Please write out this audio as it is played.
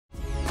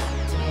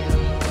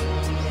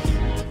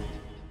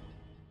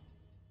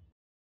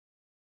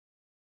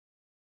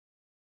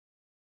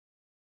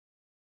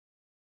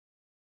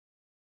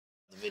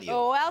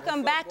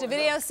Welcome back to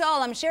Video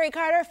Soul. I'm Sherry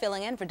Carter,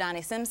 filling in for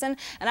Donnie Simpson,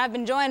 and I've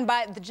been joined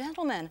by the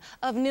gentlemen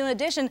of New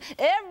Edition.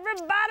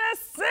 Everybody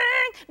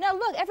sing! Now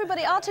look,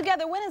 everybody all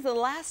together, when is the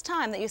last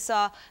time that you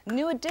saw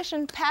New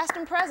Edition past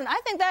and present? I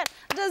think that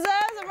deserves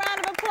a round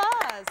of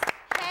applause.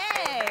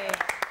 Hey!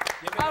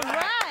 All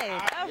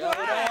right, all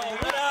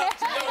right.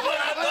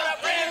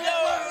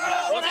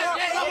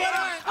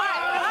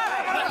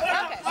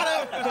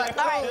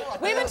 All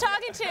right, we've been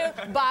talking to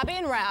Bobby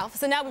and Ralph,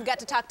 so now we've got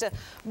to talk to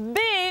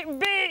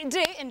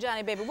BBD, and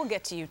Johnny, baby, we'll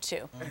get to you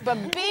too. But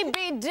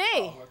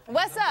BBD,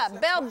 what's up?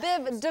 Belle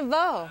Biv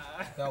DeVoe.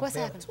 What's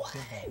happening?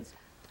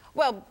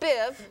 Well,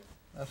 Biv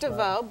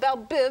DeVoe, Belle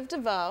Biv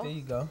DeVoe. There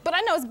you go. But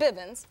I know it's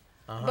Bivens.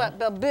 But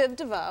Belle Biv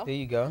DeVoe. There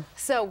you go.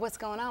 So what's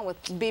going on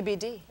with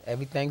BBD?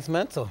 Everything's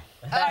mental.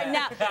 All right,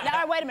 now,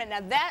 wait a minute.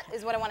 Now that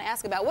is what I want to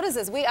ask about. What is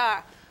this? We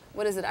are.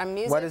 What is it? Our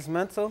music? What is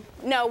mental?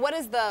 No, what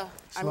is the...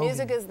 Our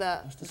music is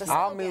the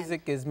Our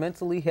music is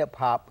mentally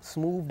hip-hop,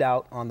 smoothed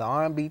out on the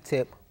R&B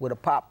tip with a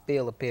pop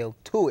feel appeal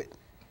to it.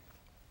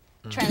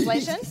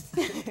 Translation?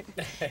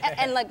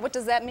 and like, what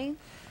does that mean?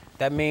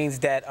 That means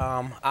that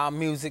our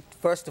music,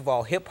 first of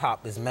all,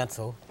 hip-hop is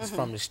mental. It's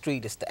from the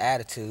street. It's the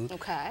attitude.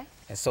 Okay.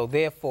 And so,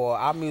 therefore,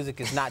 our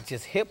music is not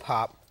just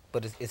hip-hop,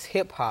 but it's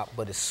hip-hop,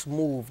 but it's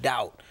smoothed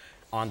out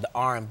on the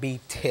R&B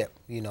tip.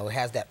 You know, it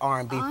has that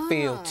R&B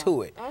feel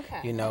to it.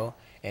 Okay. You know,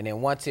 and then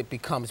once it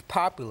becomes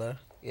popular,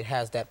 it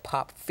has that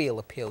pop feel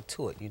appeal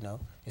to it, you know.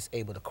 It's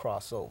able to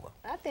cross over.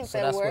 I think so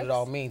that that's works. what it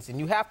all means. And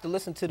you have to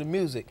listen to the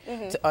music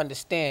to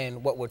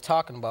understand what we're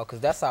talking about, because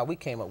that's how we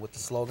came up with the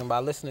slogan, by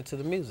listening to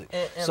the music.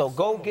 And so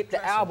go get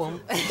the album,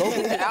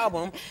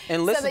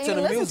 and listen to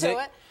the music.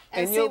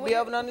 And you'll be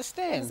able to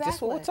understand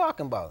just what we're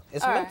talking about.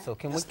 It's mental.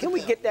 Can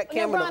we get that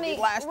camera to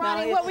flash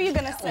down here? What were you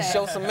gonna say? And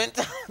show some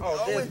mental.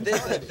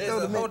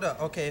 Hold up.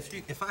 Okay,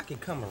 if I can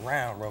come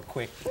around real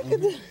quick.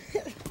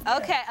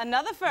 Okay,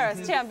 another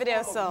first here on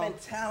Video Soul.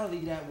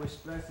 Mentality that we're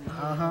stressing.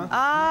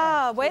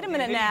 Oh, wait a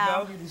minute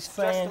now.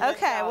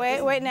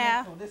 Okay, wait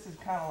now. So this is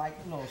kind of like,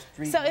 you know,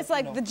 street. So it's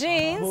like the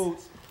jeans.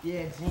 Boots.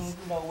 Yeah, jeans,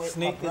 you know, with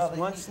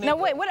Sneakers. No,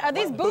 wait, what are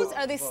these boots or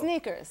are these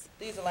sneakers?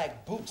 These are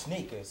like boot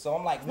sneakers. So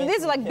I'm like,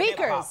 These are like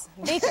beakers.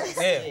 Beakers.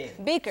 Yeah.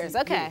 Beakers,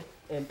 okay.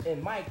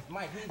 And Mike,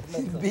 he's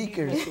mental.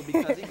 Beakers. He's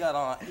mental because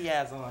he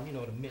has on, you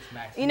know, the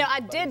mismatch. You know,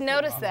 I did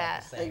notice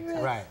that.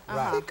 Right.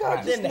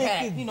 Then the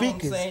hat, you know what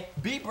I'm saying?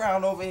 B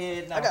Brown over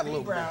here. Now, I got a B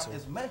little Brown mental.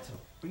 is mental.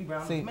 B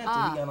Brown is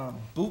mental. He got on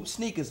boot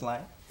sneakers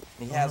line.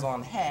 And he has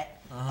on the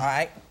hat. All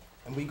right.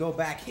 And we go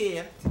back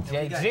here. And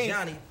we got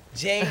Johnny.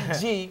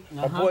 JG,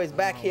 my boy's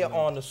back here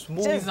on the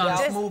smooth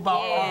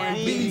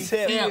R&B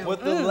tip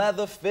with the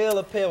leather feel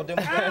appeal. Then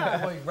we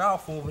got my boy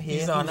Ralph over here.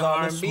 He's on the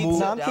R&B smooth.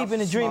 tip. I'm keeping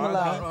the dream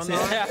alive.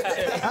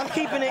 I'm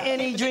keeping the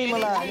NE dream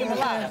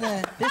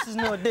alive. This is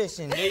New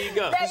Edition. There you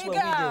go. There you go.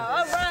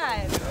 All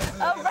right.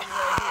 All right.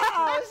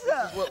 What's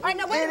up? All right,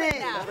 now wait a minute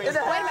now. Wait a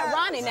minute,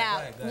 Ronnie.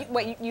 Now,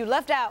 you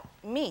left out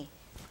me.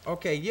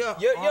 Okay, You're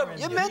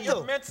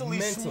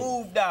mentally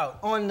smoothed out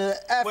On the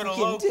with a African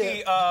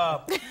low-key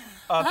tip.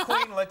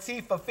 Queen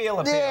Latifah feel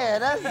appeal. Yeah,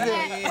 that's it.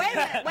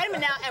 Wait a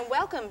minute now, and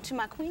welcome to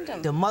my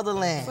queendom The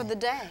motherland. for the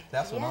day.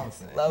 That's what I'm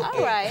saying. All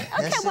right.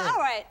 Okay, That's well,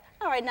 it.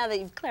 all right, now that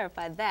you've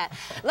clarified that.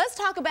 Let's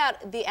talk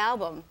about the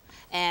album.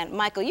 And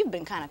Michael, you've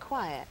been kind of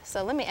quiet.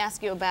 So let me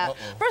ask you about,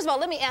 first of all,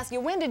 let me ask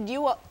you, when did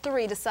you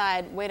three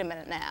decide, wait a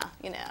minute now,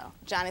 you know,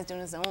 Johnny's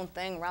doing his own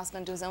thing, Ralph's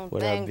gonna do his own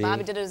thing,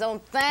 Bobby did his own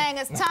thing.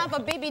 It's time for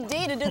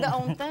BBD to do their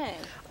own thing.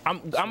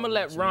 I'm gonna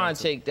let Ron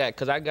take that,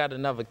 because I got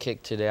another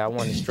kick today. I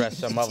want to stress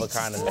some other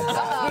kind of thing.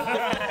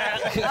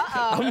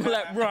 I'm gonna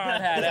let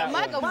Ron have that.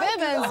 Michael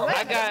Bivens.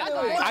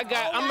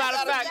 I'm matter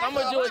of fact, I'm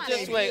gonna do it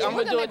this way. I'm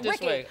gonna do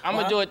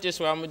it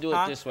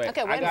this way.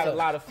 Okay, wait I a got a minute.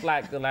 lot of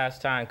flack the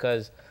last time,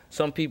 because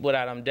some people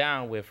that I'm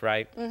down with,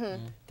 right?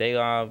 They,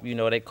 you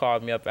know, they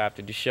called me up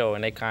after the show,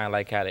 and they kind of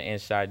like had an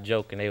inside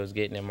joke, and they was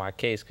getting in my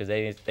case, because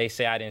they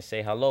say I didn't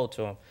say hello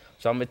to them.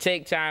 So I'm gonna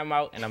take time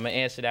out, and I'm gonna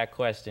answer that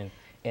question.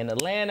 In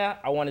Atlanta,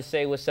 I want to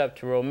say what's up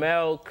to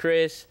Romel,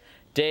 Chris,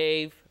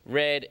 Dave,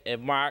 Red,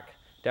 and Mark.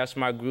 That's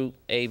my group,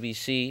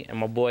 ABC, and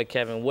my boy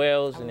Kevin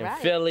Wells. And in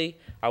Philly,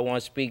 I want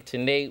to speak to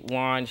Nate,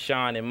 Juan,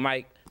 Sean, and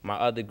Mike, my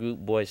other group,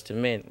 Boys to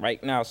Men.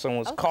 Right now,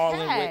 someone's calling.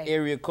 What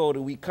area code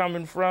are we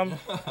coming from?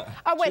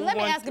 Oh, wait, let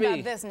me ask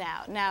about this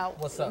now. Now,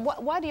 What's up?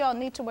 Why do y'all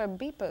need to wear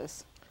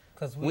beepers?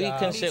 Because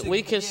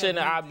We consider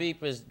our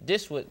beepers,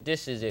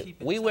 this is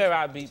it. We wear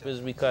our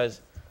beepers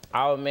because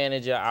our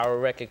manager, our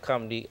record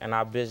company, and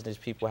our business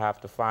people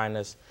have to find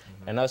us,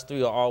 and us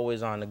three are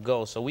always on the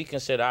go. So we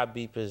consider our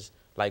beepers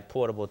like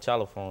portable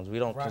telephones. We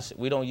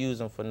don't use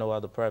them for no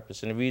other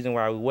purpose. And the reason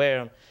why we wear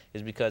them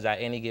is because at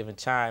any given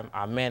time,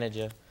 our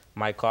manager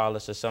might call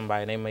us or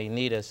somebody, they may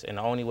need us, and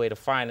the only way to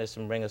find us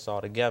and bring us all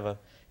together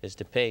is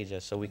to page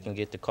us so we can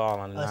get the call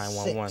on the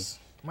 911.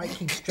 Mike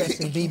keeps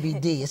stressing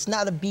BBD. It's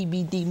not a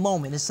BBD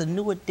moment. It's a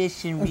New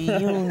Edition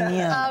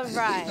reunion. All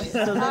right.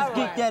 So let's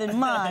keep that in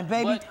mind,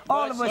 baby.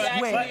 All of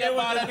us win. It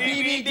was a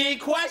BBD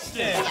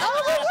question.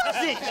 Oh, what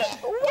was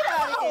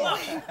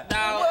it?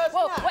 Wow.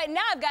 Well, wait,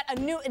 now I've got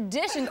a New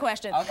Edition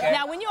question. Okay.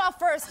 Now, when you all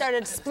first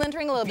started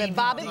splintering a little bit,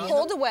 Bobby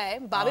pulled away.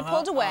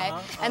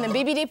 And then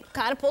BBD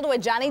kind of pulled away.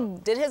 Johnny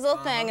did his little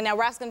thing, and now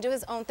Ralph's going to do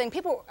his own thing.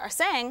 People are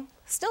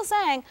still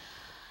saying,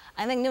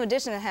 I think New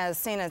Edition has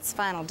seen its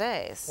final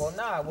days. Well,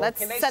 nah. Well,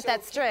 let's set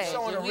that straight.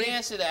 Did we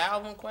answer the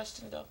album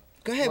question, though?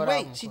 Go ahead,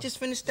 wait. She just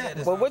finished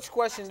that. Well, which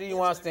question do you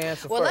want us to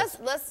answer first?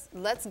 Well,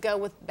 let's go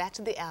with back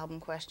to the album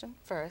question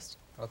first.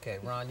 Okay,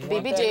 Ron, you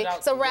BBD.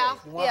 want So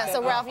Ralph,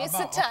 Ralph, you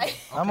sit tight.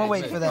 I'm gonna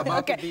wait for that.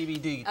 About the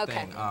BBD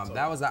thing,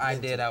 that was an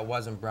idea that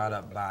wasn't brought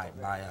up by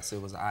us.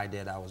 It was an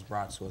idea that was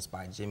brought to us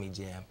by Jimmy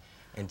Jam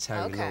and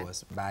Terry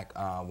Lewis back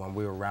when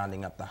we were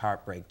rounding up the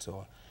Heartbreak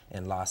Tour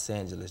in Los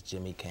Angeles.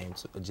 Jimmy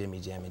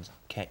Jam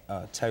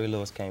and Terry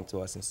Lewis came to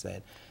us and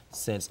said,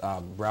 since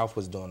Ralph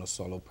was doing a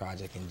solo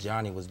project and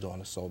Johnny was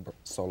doing a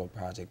solo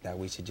project, that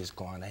we should just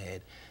go on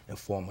ahead and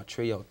form a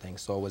trio thing.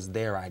 So it was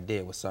their idea.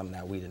 It was something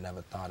that we'd have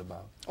never thought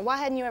about. Why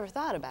hadn't you ever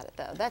thought about it,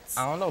 though?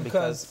 I don't know,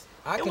 because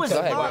it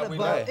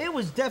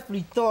was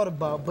definitely thought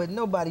about, but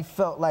nobody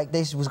felt like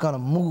they was gonna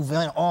move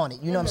on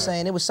it. You know what I'm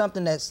saying? It was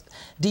something that's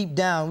deep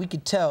down, we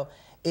could tell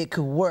it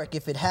could work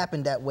if it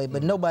happened that way,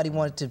 but nobody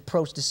wanted to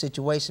approach the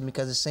situation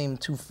because it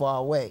seemed too far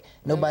away.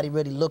 Nobody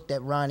really looked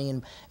at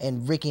Ronnie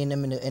and Ricky and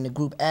them in the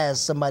group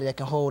as somebody that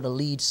can hold a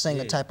lead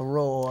singer type of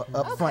role or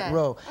up front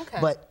role.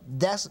 But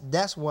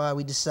that's why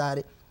we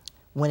decided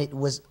when it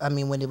was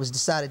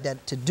decided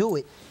that to do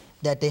it,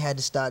 that they had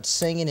to start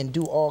singing and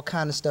do all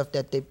kind of stuff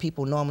that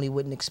people normally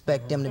wouldn't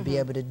expect them to be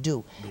able to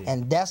do.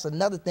 And that's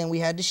another thing we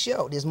had to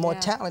show. There's more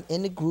talent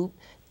in the group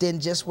than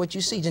just what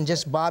you see, than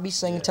just Bobby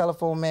singing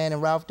Telephone Man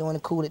and Ralph doing the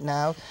Cool It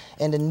Now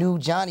and the new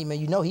Johnny, man,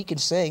 you know he can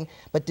sing,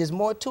 but there's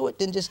more to it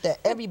than just that.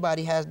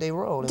 Everybody has their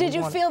role. Did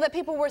you feel that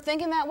people were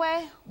thinking that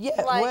way?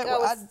 Yeah, like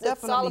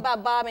it's all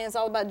about Bobby and it's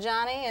all about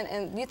Johnny,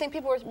 and do you think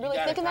people were really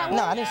thinking that way?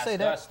 No, I didn't say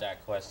that.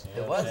 That question.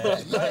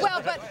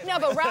 Well,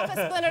 but Ralph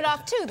has splintered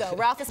off too, though.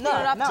 Ralph has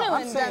splintered off too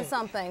and done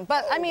something.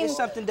 But I mean, it's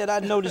something that I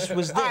noticed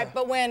was there. All right,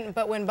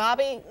 but when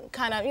Bobby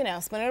kind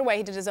of splintered away,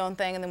 he did his own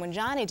thing, and then when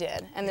Johnny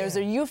did, and there's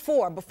a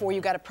U4 before you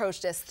got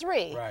approached as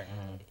 3. Right.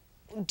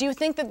 Do you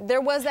think that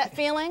there was that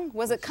feeling?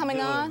 Was it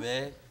coming on?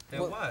 Man.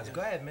 There was.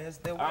 Go ahead, man.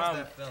 There was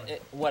that feeling.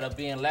 What, of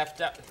being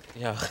left out?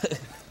 Yeah.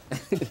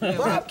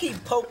 Bob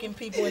keep poking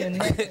people in the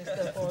neck and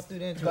stuff all through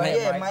there.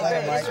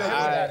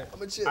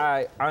 All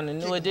right, on the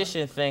New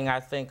Edition thing, I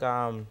think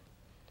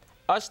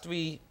us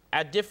three,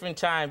 at different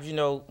times,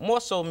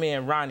 more so me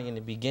and Ronnie in the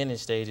beginning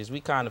stages,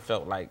 we kind of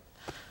felt like,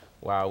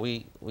 wow,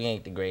 we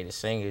ain't the greatest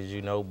singers,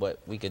 but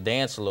we could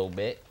dance a little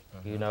bit,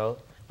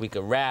 we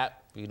could rap,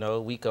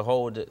 we could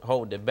hold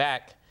it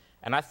back.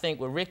 And I think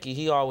with Ricky,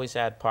 he always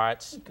had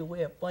parts. You could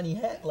wear a funny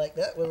hat like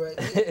that one right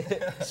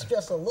there.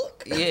 Stress a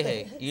look. Yeah,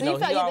 so you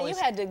felt you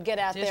had to get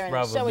out there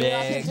and show it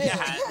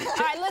off.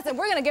 All right, listen,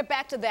 we're going to get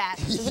back to that.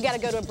 We got to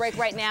go to a break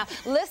right now.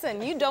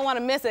 Listen, you don't want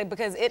to miss it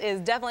because it is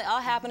definitely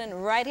all happening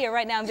right here,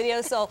 right now in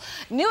Video Soul.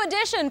 New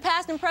Edition,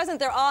 past and present,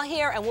 they're all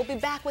here, and we'll be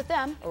back with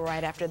them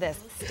right after this.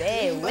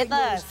 Stay with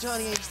us.